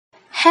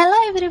Hello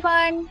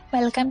everyone,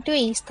 welcome to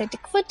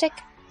Aesthetic Food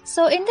Tech.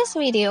 So in this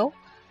video,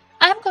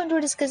 I'm going to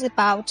discuss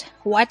about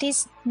what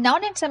is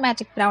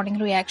non-enzymatic browning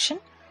reaction,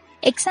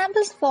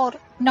 examples for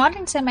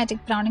non-enzymatic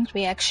browning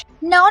reaction.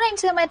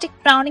 Non-enzymatic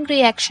browning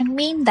reaction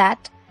mean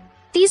that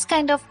these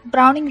kind of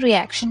browning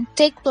reaction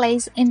take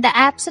place in the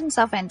absence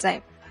of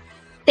enzyme.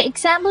 The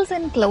examples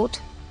include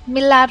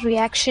Maillard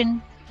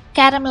reaction,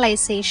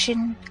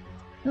 caramelization,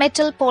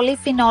 metal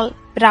polyphenol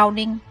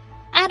browning,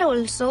 and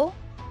also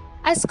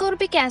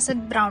ascorbic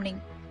acid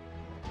browning.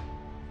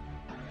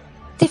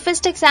 The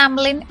first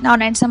example in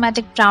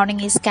non-enzymatic browning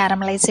is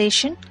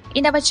caramelization.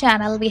 In our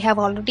channel, we have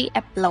already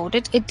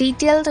uploaded a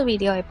detailed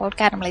video about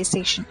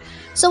caramelization.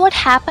 So what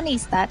happens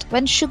is that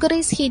when sugar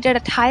is heated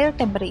at higher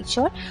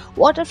temperature,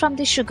 water from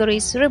the sugar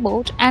is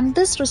removed and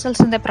this results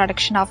in the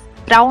production of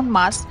brown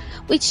mass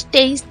which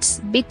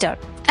tastes bitter.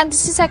 And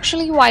this is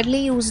actually widely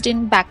used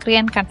in bakery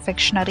and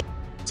confectionery.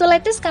 So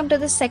let us come to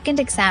the second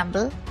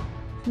example,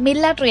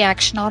 Maillard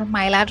reaction or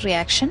Maillard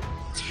reaction.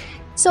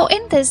 So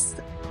in this,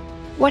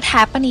 what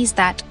happens is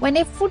that when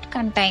a food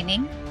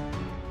containing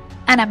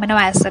an amino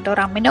acid or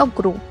amino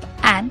group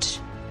and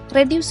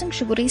reducing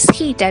sugar is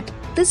heated,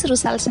 this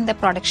results in the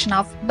production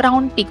of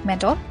brown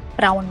pigment or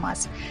brown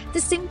mass.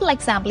 The simple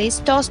example is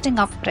toasting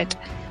of bread.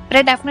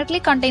 Bread definitely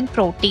contains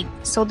protein,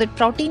 so the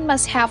protein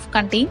must have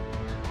contain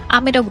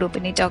amino group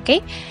in it,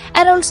 okay?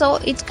 And also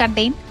it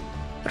contains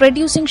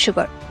reducing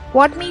sugar.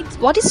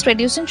 What is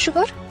reducing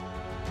sugar?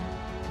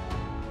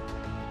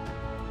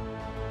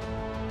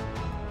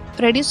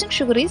 Reducing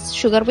sugar is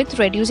sugar with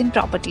reducing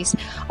properties.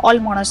 All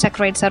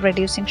monosaccharides are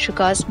reducing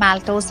sugars,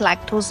 maltose,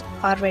 lactose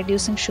are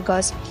reducing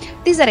sugars.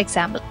 These are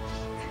examples.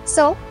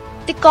 So,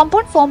 the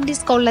compound formed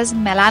is called as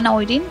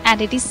melanoidin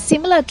and it is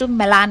similar to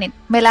melanin.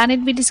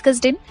 Melanin we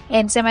discussed in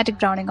enzymatic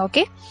browning,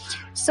 okay?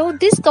 So,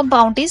 this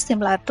compound is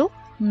similar to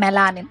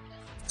melanin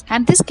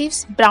and this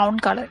gives brown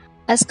color.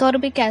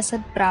 Ascorbic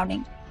acid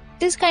browning.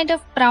 This kind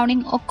of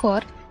browning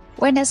occurs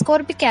when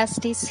ascorbic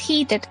acid is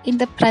heated in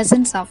the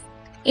presence of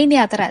any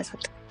other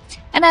acid.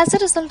 And as a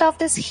result of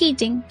this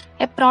heating,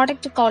 a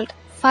product called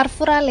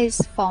furfural is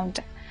found.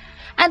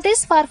 And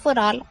this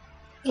furfural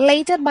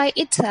later by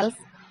itself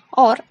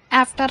or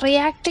after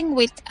reacting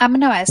with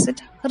amino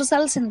acid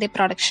results in the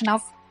production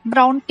of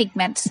brown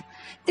pigments.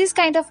 This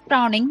kind of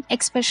browning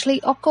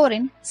especially occur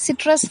in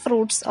citrus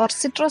fruits or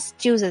citrus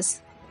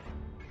juices.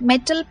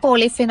 Metal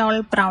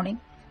polyphenol browning.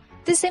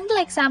 The simple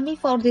example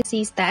for this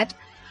is that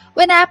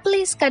when apple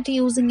is cut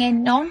using a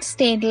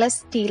non-stainless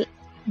steel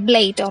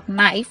blade or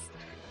knife,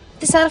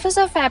 the surface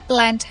of apple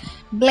and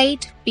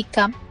blade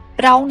become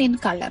brown in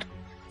color.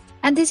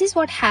 And this is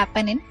what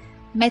happens in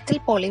metal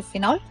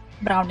polyphenol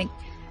browning.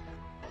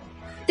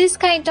 This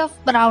kind of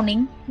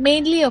browning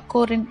mainly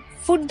occur in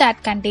food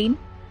that contain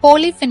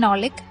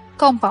polyphenolic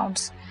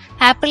compounds.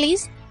 Apple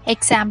is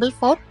example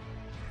for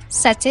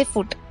such a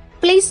food.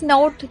 Please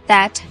note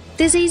that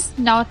this is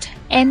not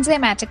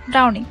enzymatic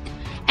browning.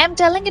 I am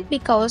telling it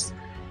because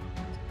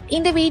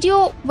in the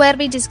video where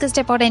we discussed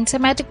about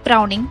enzymatic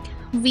browning,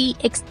 we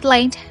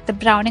explained the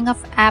browning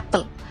of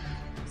apple.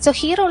 So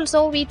here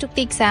also we took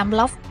the example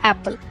of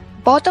apple.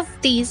 Both of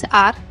these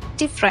are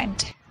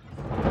different.